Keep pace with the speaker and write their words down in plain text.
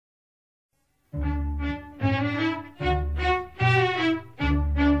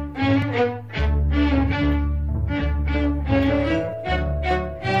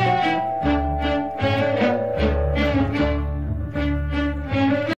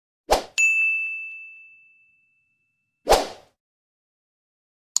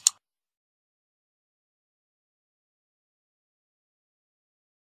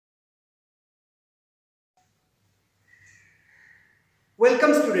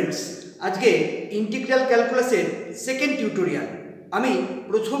Welcome students. আজকে integral ক্যালকুলাসের second tutorial. আমি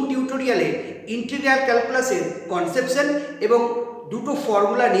প্রথম টিউটোরিয়ালে ইন্টিগ্রাল ক্যালকুলাসের কনসেপশন এবং দুটো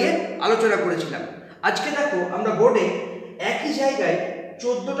ফর্মুলা নিয়ে আলোচনা করেছিলাম। আজকে দেখো আমরা বোর্ডে একই জায়গায়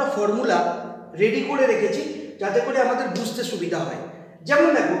 14টা ফর্মুলা রেডি করে রেখেছি যাতে করে আমাদের বুঝতে সুবিধা হয়। যেমন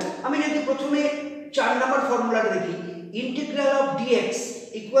দেখো, আমি যদি প্রথমে 4 নম্বর ফর্মুলাটা দেখি, integral of dx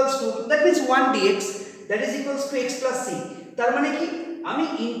equals to, that means 1 dx that is equals to x plus c। তার মানে কি, আমি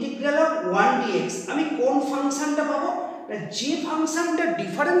ইন্টিগ্রাল অফ 1 dx আমি কোন ফাংশনটা পাবো, যে ফাংশনটা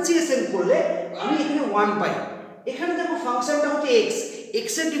ডিফারেন্সিয়েশন করলে আমি এখানে 1 পাই। এখানে দেখো ফাংশনটা হচ্ছে x, x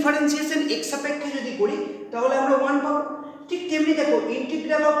এর ডিফারেন্সিয়েশন x সাপেক্ষে যদি করি তাহলে আমরা 1 পাবো। ঠিক তেমনি দেখো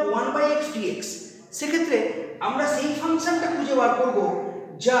ইন্টিগ্রাল অফ 1/x dx, সেক্ষেত্রে আমরা সেই ফাংশনটা খুঁজে বার করব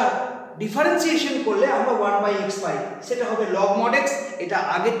যা ডিফারেন্সিয়েশন করলে আমরা 1/x পাই, সেটা হবে log mod x। এটা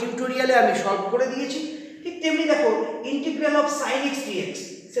আগের টিউটোরিয়ালে আমি সলভ করে দিয়েছি। ঠিক তেমনি দেখো integral of sin x dx,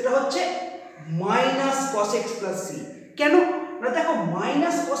 সেটা হচ্ছে minus cos x plus c। কেন না, দেখো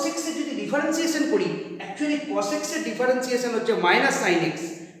মাইনাস cos x এর যদি ডিফারেন্সিয়েশন করি, অ্যাকচুয়ালি cos x এর ডিফারেন্সিয়েশন হচ্ছে মাইনাস sin x,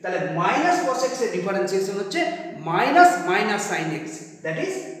 তাহলে মাইনাস cos x এর ডিফারেন্সিয়েশন হচ্ছে minus minus sin x, that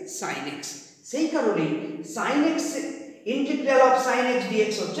is sin x। সেই কারণেই sin x integral of sin x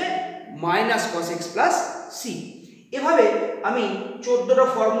dx হচ্ছে minus cos x plus c। এভাবে আমি 14টা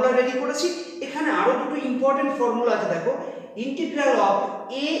ফর্মুলা রেডি করেছি। এখানে আরো দুটো ইম্পর্টেন্ট ফর্মুলা আছে। দেখো integral of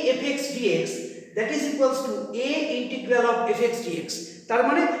a fx dx that is equals to a integral of fx dx। তার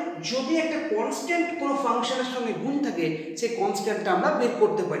মানে যদি একটা কনস্ট্যান্ট কোনো ফাংশনের সঙ্গে গুণ থাকে, সেই কনস্ট্যান্টটা আমরা বের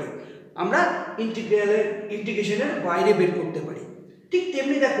করতে পারি, আমরা ইন্টিগ্রেশনের বাইরে বের করতে পারি। ঠিক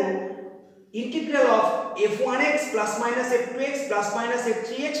তেমনি দেখো integral of f1x plus minus f2x plus minus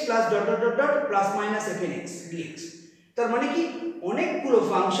f3x plus dot dot dot dot plus minus fnx dx। তার মানে কি, অনেকগুলো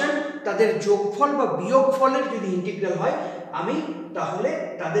ফাংশন তাদের যোগফল বা বিয়োগফলের যদি ইন্টিগ্রাল হয়, আমি তাহলে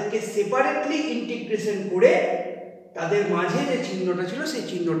তাদেরকে সেপারেটলি ইন্টিগ্রেশন করে তাদের মাঝে যে চিহ্নটা ছিল সেই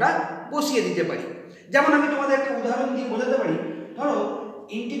চিহ্নটা বসিয়ে দিতে পারি। যেমন আমি তোমাদের একটা উদাহরণ দিয়ে বোঝাতে পারি। ধরো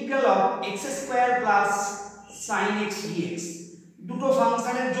integral of x² plus sin x dx, দুটো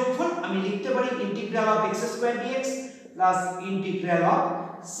ফাংশনের যোগফল আমি লিখতে পারি integral of x² dx plus integral of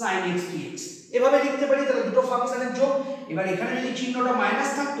sin x dx। এভাবে লিখতে পারি, তাহলে দুটো ফাংশনের যোগ। এবার এখানে যদি চিহ্নটা মাইনাস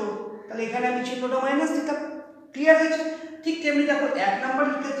থাকতো তাহলে এখানে আমি চিহ্নটা মাইনাস দিতাম। ক্লিয়ার হয়েছে? ঠিক তেমনি দেখো 1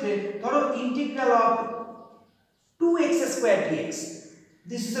 নম্বরের ক্ষেত্রে ধরো integral of 2x² dx,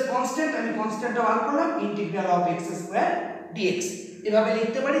 this is a constant, আমি কনস্ট্যান্টটা বার করলাম ইন্টিগ্রাল অফ x² dx। এভাবে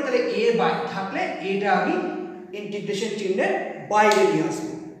লিখতে পারি। তাহলে a বাই থাকলে এটা আমি ইন্টিগ্রেশন চিহ্নের বাইরে নিয়ে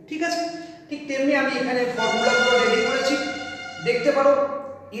আসবো। ঠিক আছে? ঠিক তেমনি আমি এখানে ফর্মুলাগুলো রেডি করেছি, দেখতে পারো।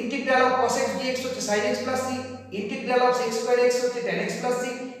 Integral of cos x dx হচ্ছে sin x plus c, integral of sec square x হচ্ছে tan x plus c,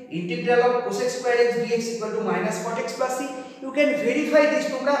 integral of cos square x dx equal to minus cot x plus c। You can verify this.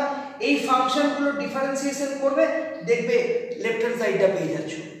 তোমরা এই ফাংশনগুলো differentiation করবে, দেখবে left hand সাইডটা পেয়ে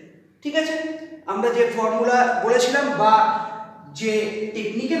যাচ্ছ। ঠিক আছে? আমরা যে ফর্মুলা বলেছিলাম বা যে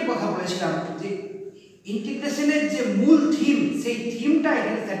টেকনিকের কথা বলেছিলাম, যে ইন্টিগ্রেশনের যে মূল থিম, সেই থিমটা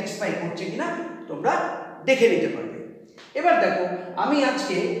এখানে স্যাটিসফাই করছে কিনা তোমরা দেখে নিতে পারবে। এবার দেখো আমি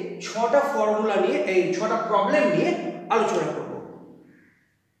আজকে 6টা ফর্মুলা নিয়ে, এই 6টা প্রবলেম নিয়ে আলোচনা করব।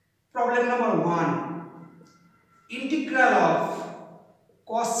 Problem number 1, integral of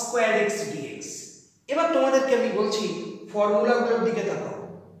cos square x dx। এবার তোমাদেরকে আমি বলছি ফর্মুলাগুলোর দিকে তাকাও।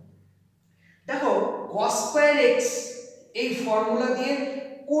 দেখো cos স্কয়ার x এই ফর্মুলা দিয়ে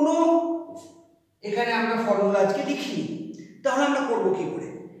কোনো এখানে আমরা ফর্মুলা আজকে লিখিনি, তাহলে আমরা করব কি করে?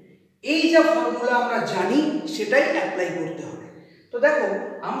 এই যা ফর্মুলা আমরা জানি সেটাই অ্যাপ্লাই করতে হবে। তো দেখো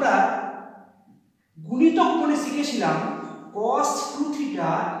আমরা গুণিতক করে শিখেছিলাম cos 2θ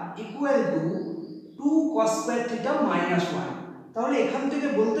equal to 2 cos square θ minus 1। তাহলে এখান থেকে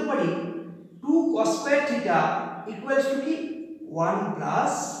বলতে পারি 2 cos স্কয়ার θ ইকুয়ালস টু কি 1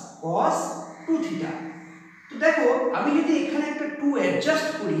 প্লাস cos 2θ। তো দেখো আমি যদি এখানে একটা 2 অ্যাডজাস্ট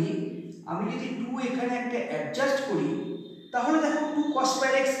করি, তাহলে দেখো 2 cos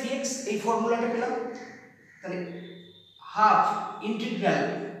স্কয়ার x dx এই ফর্মুলাটা পেলাম। তাহলে half integral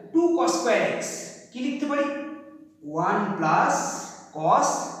 2 cos square x কি লিখতে পারি 1 প্লাস cos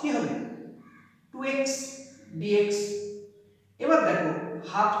কি হবে 2x dx। এবার দেখো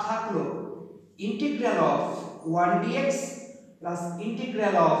হাফ থাকলো integral of 1 dx plus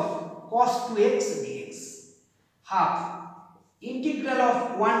integral of cos 2x dx, half integral of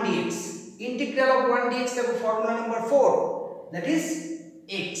 1 dx, integral of 1 dx দেখো formula number 4, that is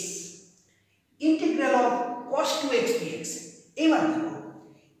x, integral of cos 2x dx। এবার দেখো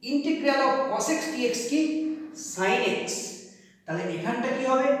integral of cos x dx কি sin x, তাহলে এখানটা কি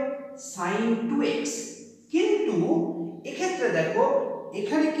হবে sin 2x। কিন্তু এক্ষেত্রে দেখো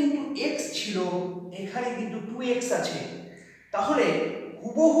এখানে কিন্তু x ছিল, এখানে কিন্তু 2x আছে, তাহলে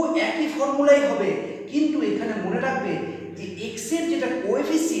হুবহু একই ফর্মুলাই হবে, কিন্তু এখানে মনে রাখবে যে x এর যেটা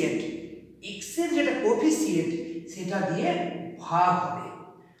কোএফিসিয়েন্ট সেটা দিয়ে ভাগ হবে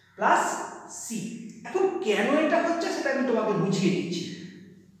প্লাস c। এখন কেন এটা হচ্ছে সেটা আমি তোমাকে বুঝিয়ে দিচ্ছি।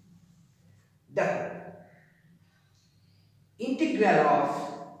 দেখো, integral of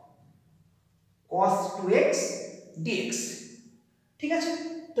cos 2x dx, ঠিক আছে?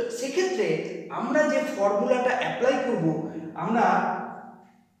 তো সেক্ষেত্রে আমরা যে ফর্মুলাটা অ্যাপ্লাই করব, আমরা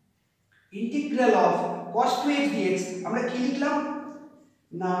integral of cos 2x dx আমরা কি লিখলাম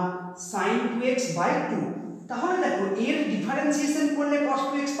না sin 2x বাই 2। তাহলে দেখো এর ডিফারেন্সিয়েশন করলে cos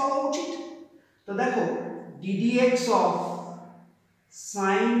 2x পাওয়া উচিত। তো দেখো ddx of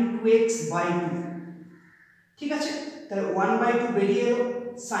sin 2x by 2, ঠিক আছে? তাহলে 1/2 বেরিয়ে এলো।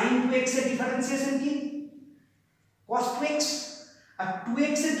 sin 2x এর ডিফারেন্সিয়েশন কি cos 2x, আর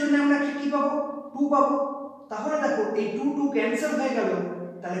 2x এর জন্য আমরা কি পাবো 2 পাবো। তাহলে দেখো এই 2 ক্যান্সেল হয়ে গেল,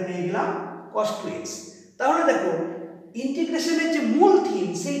 তাহলে পেয়ে গেলাম cos 2x। তাহলে দেখো ইন্টিগ্রেশনের যে মূল থিম,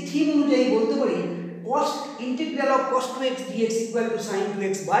 সেই থিম অনুযায়ী বলতে পারি integral of cos 2x dx equal to sin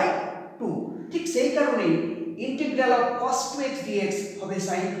 2x by 2। ঠিক সেই কারণেই integral of cos 2x dx হবে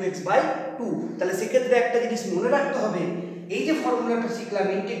sin 2x বাই 2। তাহলে সেক্ষেত্রে একটা জিনিস মনে রাখতে হবে, এই যে ফর্মুলাটা শিখলাম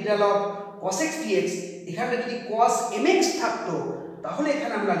integral of cos x dx, এখানে যদি cos mx থাকতো তাহলে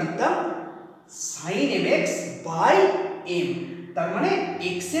এখানে আমরা লিখতাম sin mx বাই m। তার মানে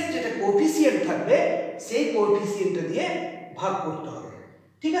x এর যেটা কোএফিসিয়েন্ট থাকবে সেই কোএফিসিয়েন্টটা দিয়ে ভাগ করতে হবে,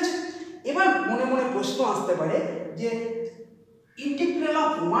 ঠিক আছে? এবার মনে মনে প্রশ্ন আসতে পারে যে ইন্টিগ্রাল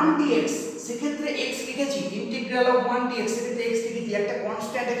অফ 1 dx, সেক্ষেত্রে x লিখেছি, ইন্টিগ্রাল অফ 1 dx সেক্ষেত্রে x লিখেছি, একটা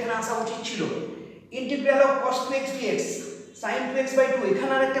কনস্ট্যান্ট এখানে আসা উচিত ছিল। Integral of cos 2x dx sin 2x by 2,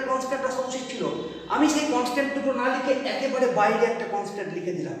 এখানে আর একটা কনস্ট্যান্ট আসা উচিত ছিল। আমি সেই কনস্ট্যান্টটুকু না লিখে একেবারে বাইরে একটা কনস্ট্যান্ট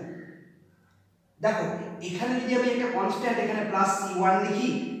লিখে দিলাম। দেখো এখানে যদি আমি একটা কনস্ট্যান্ট এখানে প্লাস c1 লিখি,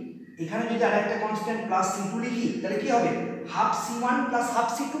 এখানে যদি আর একটা কনস্ট্যান্ট প্লাস c2 লিখি, তাহলে কি হবে half c1 plus half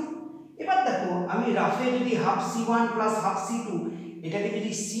c2। এবার দেখো আমি রাফে যদি half c1 plus half c2 এটাকে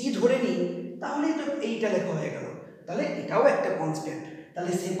যদি c ধরে নিই, তাহলে তো এইটা লেখা হয়ে গেল। তাহলে এটাও একটা কনস্ট্যান্ট,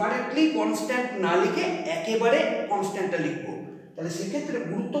 তাহলে সেপারেটলি কনস্ট্যান্ট না লিখে একেবারে কনস্ট্যান্টটা লিখবো। তাহলে সেক্ষেত্রে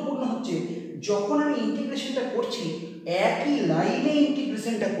গুরুত্বপূর্ণ হচ্ছে যখন আমি ইন্টিগ্রেশনটা করছি একই লাইনে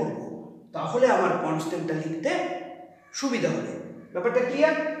ইন্টিগ্রেশনটা করব, তাহলে আমার কনস্ট্যান্টটা লিখতে সুবিধা হবে। ব্যাপারটা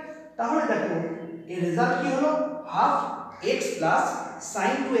ক্লিয়ার? তাহলে দেখো এর রেজাল্ট কি হলো, half x plus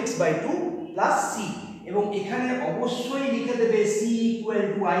sin 2x by 2 plus c, এবং এখানে অবশ্যই লিখে দেবে c equal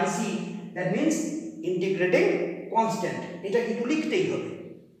to ic, that means integrating constant, এটা কিন্তু লিখতেই হবে।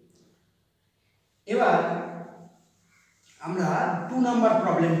 এবার আমরা 2 নাম্বার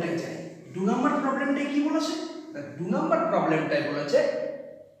প্রবলেমটায় যাই। 2 নাম্বার প্রবলেমটাই কি বলেছে? 2 নাম্বার প্রবলেমটাই বলেছে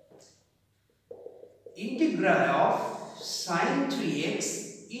integral of sin 3x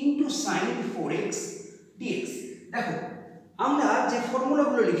into sin 4x dx। দেখো আমরা যে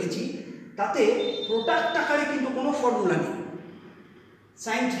ফর্মুলাগুলো লিখেছি তাতে প্রোডাক্ট আকারে কিন্তু কোনো ফর্মুলা নেই।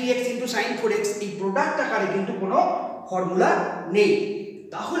 sin 3x into sin 4x এই প্রোডাক্ট আকারে কিন্তু কোনো ফর্মুলা নেই।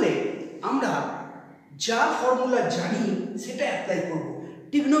 তাহলে আমরা যা ফর্মুলা জানি সেটা অ্যাপ্লাই করব।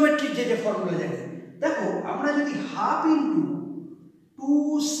 ট্রিগনোমেট্রির যে ফর্মুলা জানি, দেখো আমরা যদি half into 2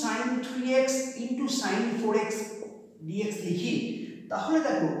 sin 3x into sin 4x dx লিখি, তাহলে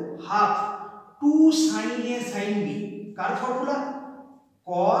দেখো half 2 sin a sin b, car formula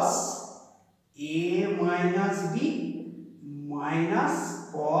cos a minus b minus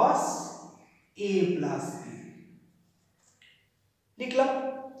cos a plus b লিখলাম।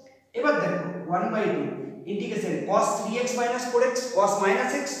 এবার দেখো 1/2 integration cos 3x minus 4x cos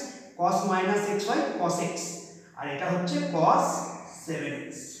minus x cos minus xy cos x, আর এটা হচ্ছে cos 7x।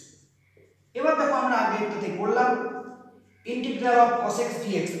 এবার দেখো আমরা আগে একটাতে করলাম integral of cos x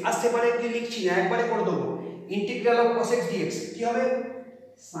dx, R separately লিখছি না, একবারে করে দেবো। Integral of cos x dx কি হবে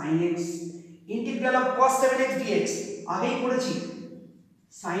sin x, integral of cos 7x dx আগেই করেছি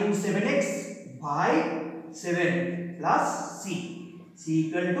sin 7x by 7 plus c, c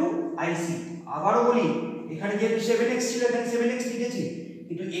equal to ic। আবারও বলি এখানে যেহেতু 7x ছিল এখানে 7x লিখেছি,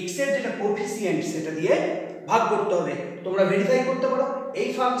 কিন্তু x এর যেটা কোএফিসিয়েন্ট সেটা দিয়ে ভাগ করতে হবে। তোমরা ভেরিফাই করতে পারো এই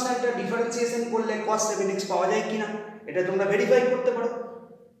ফাংশনটা ডিফারেন্সিয়েশন করলে cos 7x পাওয়া যায় কিনা, এটা তোমরা ভেরিফাই করতে পারো।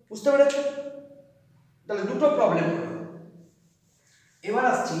 বুঝতে পেরেছো? তাহলে দুটো প্রবলেম হলো। এবার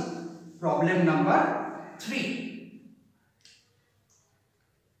আসছি problem number 3,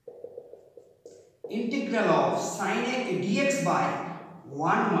 integral of sin x dx by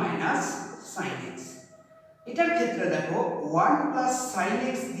 1 minus sin x। এটার ক্ষেত্রে দেখো 1 প্লাস sin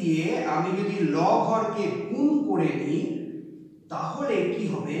x দিয়ে আমি যদি লব হরকে গুণ করে নিই, তাহলে কি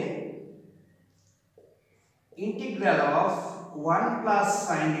হবে integral of 1 plus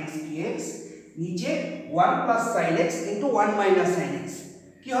sin x dx নিচে 1 plus sin x into 1 minus sin x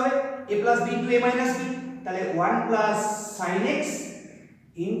কি হবে a plus b into a minus b তাহলে 1 plus sin x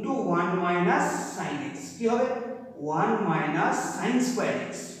into 1 minus sin x কি হবে 1 minus sin square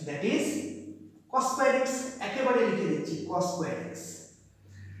x that is cos square x একেবারে লিখে দিচ্ছি cos square x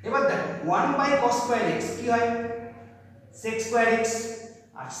এবার দেখো 1 বাই cos স্কয়ার x কি হয় sec square x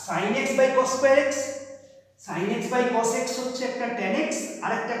R sin x by cos square x sin x by cos x হচ্ছে একটা tan x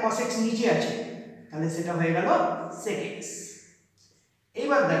আর একটা cos x নিচে আছে তাহলে সেটা হয়ে গেল sec x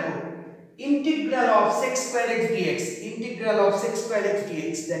এবার দেখো integral of sec square x dx integral of sec square x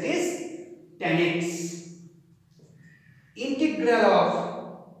dx that is tan x integral of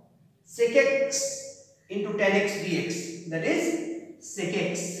sec x into tan x dx that is sec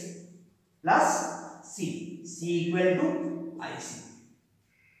x plus c c equal to ic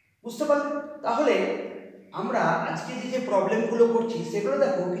বুঝতে পারলে তাহলে আমরা আজকে যে প্রবলেমগুলো করছি সেগুলো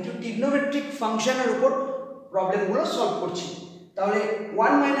দেখো কিছু ট্রিগনোমেট্রিক ফাংশনের উপর প্রবলেমগুলো সলভ করছি তাহলে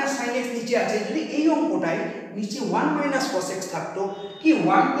 1 মাইনাস sin x নিচে আছে যদি এই অঙ্কটায় নিচে 1 মাইনাস cos x থাকতো কি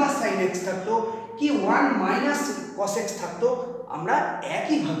 1 প্লাস sin x থাকতো কি 1 মাইনাস cos x থাকতো আমরা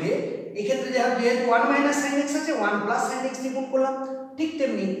একই ভাবে এই ক্ষেত্রে যেহেতু 1 মাইনাস sin x আছে 1 প্লাস sin x দিয়ে গুণ করলাম ঠিক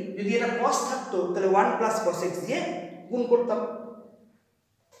তেমনি যদি এটা cos থাকতো তাহলে 1 প্লাস cos x দিয়ে গুণ করতাম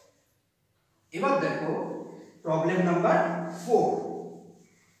এবার দেখো problem number 4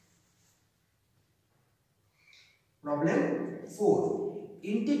 Problem 4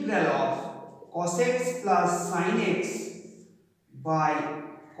 integral of cos x plus sin x by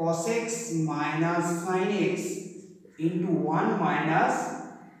cos x minus sin x into 1 minus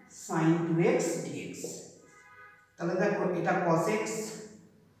sin 2x dx তাহলে দেখো এটা cos x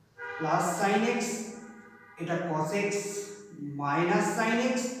plus sin x এটা cos x minus sin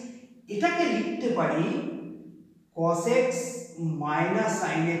x এটাকে লিখতে পারি cos x minus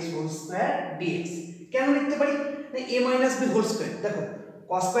sin x whole square dx কেন লিখতে পারি a minus b whole square দেখো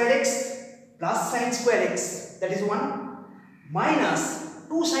cos square x plus sin square x that is 1 minus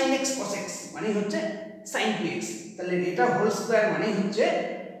 2 sin x cos x মানে হচ্ছে sin 2x তাহলে এটা হোল স্কয়ার মানে হচ্ছে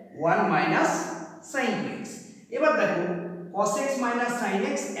 1 minus sin 2x এবার দেখো cos x minus sin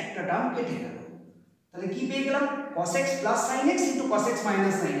x একটা টার্ম কেটে গেল তাহলে কি পেয়ে গেলাম cos x plus sin x into cos x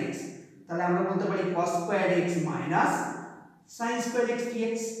minus sin x তাহলে আমরা বলতে পারি cos square x minus sin square x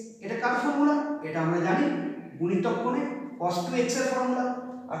dx এটা কার ফর্মুলা এটা আমরা জানি গুণিতক কোণে cos 2x এর ফর্মুলা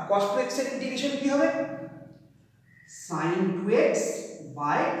আর cos 2x এর ইন্টিগ্রেশন কি হবে sin 2x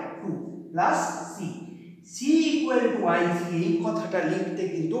by 2 plus c c equal to ic এই কথাটা লিখতে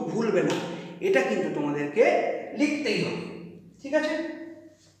কিন্তু ভুলবে না এটা কিন্তু তোমাদেরকে লিখতেই হবে ঠিক আছে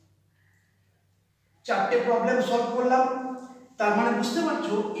চারটে প্রবলেম সলভ করলাম তার মানে বুঝতে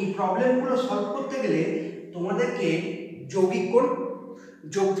পারছো এই প্রবলেমগুলো সলভ করতে গেলে তোমাদেরকে যৌগিক কোণ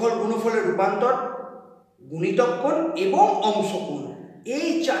যোগফল গুণফলের রূপান্তর গুণিতক কোণ এবং অংশ কোণ এই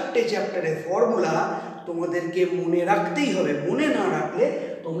চারটে চ্যাপ্টারের ফর্মুলা তোমাদেরকে মনে রাখতেই হবে মনে না রাখলে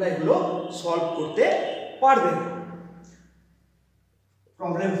তোমরা এগুলো সলভ করতে পারবে না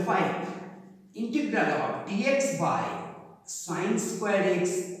problem 5 integral of dx by sin square x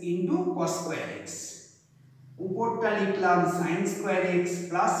into cos square x উপরটা লিখলাম sin square x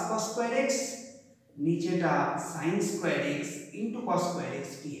plus cos square x নিচেটা sin square x into cos square x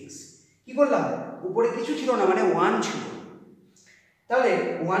dx কি করলাম উপরে কিছু ছিল না মানে 1 ছিল তাহলে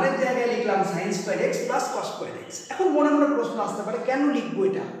 1 এর জায়গায় লিখলাম sin square x plus cos square x এখন মনে মনে প্রশ্ন আসতে পারে কেন লিখবো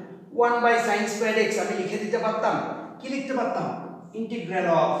এটা 1 বাই sin স্কয়ার x আমি লিখে দিতে পারতাম কি লিখতে পারতাম integral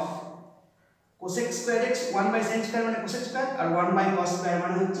of cosec square x 1 by sin square মানে cosec square R 1 by cos square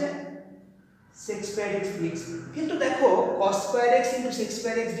মানে হচ্ছে sec স্কয়ার x dx কিন্তু দেখো cos square x sec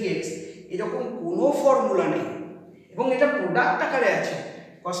square x dx এরকম কোনো ফর্মুলা নেই এবং এটা প্রোডাক্ট আকারে আছে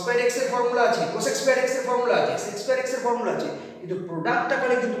cos স্কয়ার x এর ফর্মুলা আছে cosec স্কয়ার x এর ফর্মুলা আছে sec স্কয়ার x এর ফর্মুলা আছে কিন্তু প্রোডাক্ট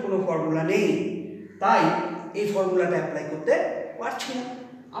আকারে কিন্তু কোনো ফর্মুলা নেই তাই এই ফর্মুলাটা অ্যাপ্লাই করতে পারছি না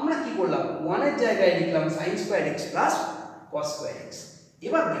আমরা কি করলাম 1 এর জায়গায় লিখলাম sin square x plus cos square x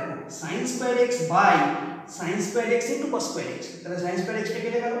এবার দেখো sin square x by sin square x into cos square x তাহলে sin স্কয়ার x টা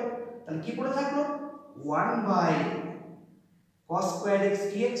কেটে গেল তাহলে কি পড়ে থাকলো 1 by cos square x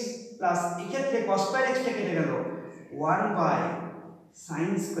dx plus এই ক্ষেত্রে cos স্কয়ার x টা কেটে গেল 1 by sin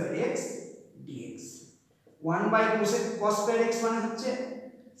square x dx 1 by cos square x মানে হচ্ছে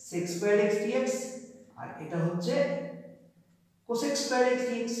sec স্কয়ার x dx আর এটা হচ্ছে cosec স্কয়ার x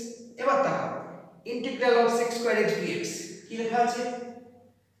dx এবার তাকাও integral of sec square x dx কি লেখা আছে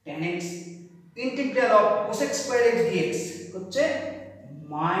tan x integral of cosec square x dx হচ্ছে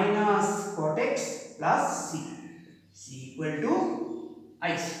minus cot x plus c c C equal to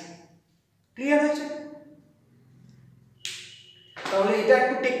IC. Clear হয়েছে? তাহলে এটা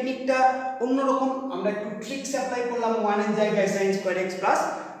একটু টেকনিকটা অন্যরকম, আমরা একটু ট্রিক্স অ্যাপ্লাই করলাম। 1 এর জায়গায় sin square x plus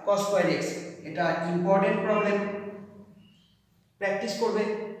cos square x, এটা ইম্পর্টেন্ট প্রবলেম, প্র্যাকটিস করবে।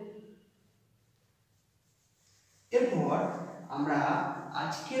 এরপর আমরা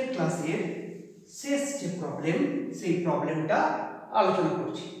আজকের ক্লাসের শেষ যে প্রবলেম, সেই প্রবলেমটা আলোচনা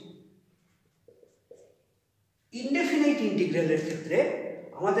করছি। ইনডেফিনাইট ইন্টিগ্রালের ক্ষেত্রে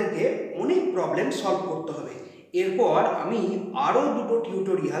আমাদেরকে অনেক প্রবলেম সলভ করতে হবে। এরপর আমি আরও দুটো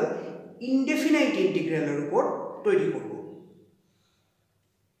টিউটোরিয়াল ইনডেফিনাইট ইন্টিগ্রালের উপর তৈরি করব।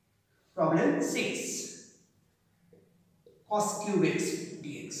 Problem 6, cos cube x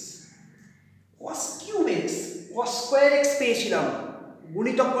dx। cos cube x, cos square x পেয়েছিলাম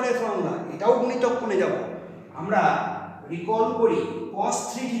গুণিতক কোণের ফর্মুলা, এটাও গুণিতক কোণে যাব। আমরা রিকল করি cos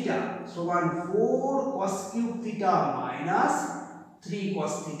 3 থিটা সমান 4 cos cube theta minus 3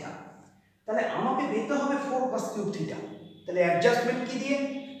 cos theta. তাহলে আমাকে পেতে হবে 4 cos কিউব থিটা। তাহলে অ্যাডজাস্টমেন্ট কি দিয়ে?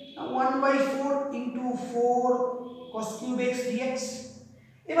 1/4 into 4 cos cube x dx।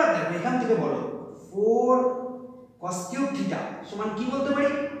 এবার দেখো এখান থেকে বলো 4 cos কিউব থিটা সমান কি বলতে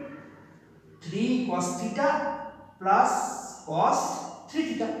পারি? 3 cos theta plus cos 3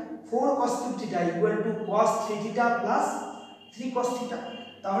 theta. 4 cos cube theta equal to cos 3 theta plus 3 cos theta.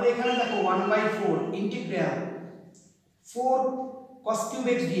 তাহলে এখানে দেখো 1/4 integral 4 cos cube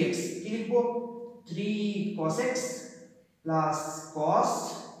x dx কি লিখবো? 3 cos x plus cos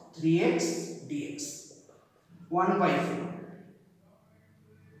 3x dx 1/4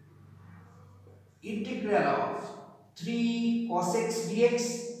 integral of 3 cos x dx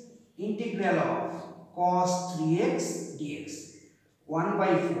integral of cos 3x dx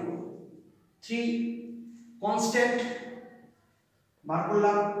 1/4 3 constant বার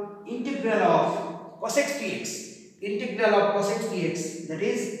করলাম integral of cos x dx integral of cos x dx that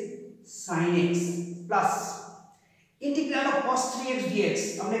is sin x plus integral of cos 3x dx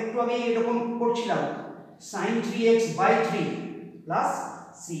আমরা একটু আগে এরকম করছিলাম sin 3x by 3 plus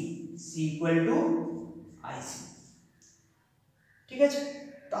c equal to ic। ঠিক আছে?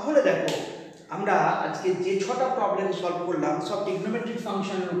 তাহলে দেখো আমরা আজকে যে 6টা প্রবলেম সলভ করলাম সব ট্রিগনোমেট্রিক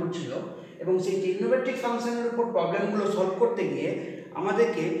ফাংশনের উপর ছিল, এবং সেই ট্রিগনোমেট্রিক ফাংশনের উপর প্রবলেমগুলো সলভ করতে গিয়ে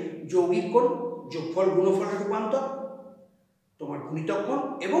আমাদেরকে যৌগিক কোণ, যোগফল, গুণফলের রূপান্তর, তোমার গুণিতক কোণ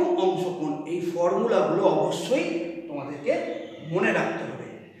এবং অংশ কোণ, এই ফর্মুলাগুলো অবশ্যই তোমাদেরকে মনে রাখতে হবে।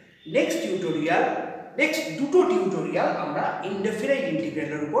 নেক্সট দুটো টিউটোরিয়াল আমরা ইনডেফিনাইট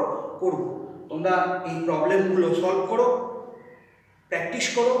ইন্টিগ্রালের উপর করব। তোমরা এই প্রবলেমগুলো সলভ করো, প্র্যাকটিস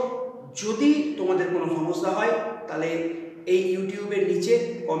করো। যদি তোমাদের কোনো সমস্যা হয় তাহলে এই ইউটিউবের নিচে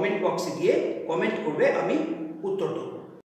কমেন্ট বক্সে গিয়ে কমেন্ট করবে, আমি উত্তর দেবো।